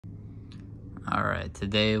Alright,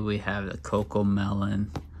 today we have the CoComelon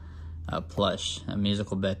Plush, a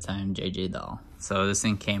musical bedtime JJ doll. So this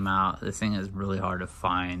thing came out. This thing is really hard to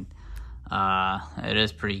find. It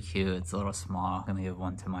is pretty cute. It's a little small. I'm gonna give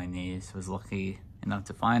one to my niece. Was lucky enough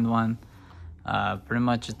to find one. Pretty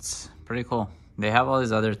much it's pretty cool. They have all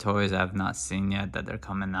these other toys I've not seen yet that they're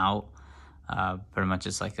coming out. Pretty much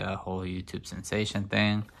it's like a whole YouTube sensation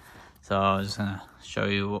thing. So I'm just gonna show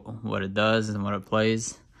you what it does and what it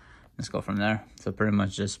plays. Let's go from there. So pretty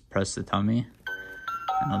much just press the tummy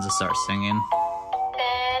and I'll just start singing.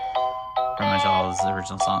 Pretty much all his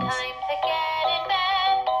original songs.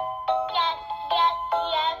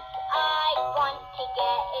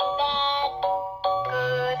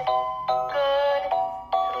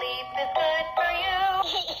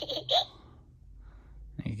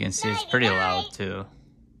 You can see it's pretty loud too.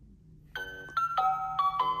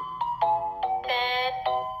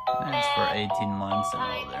 And it's for 18 months and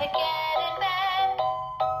older.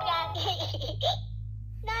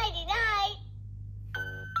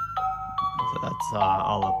 So that's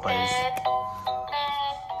all it plays.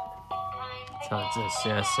 So it's a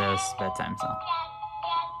YesYes Bedtime song.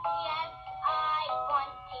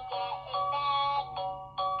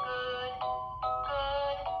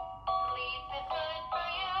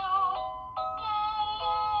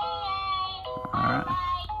 Alright.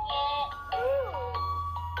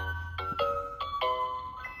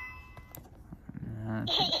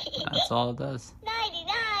 That's all it does.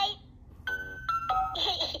 Nighty-night.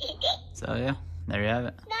 So yeah, there you have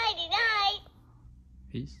it. Nighty-night.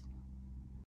 Peace.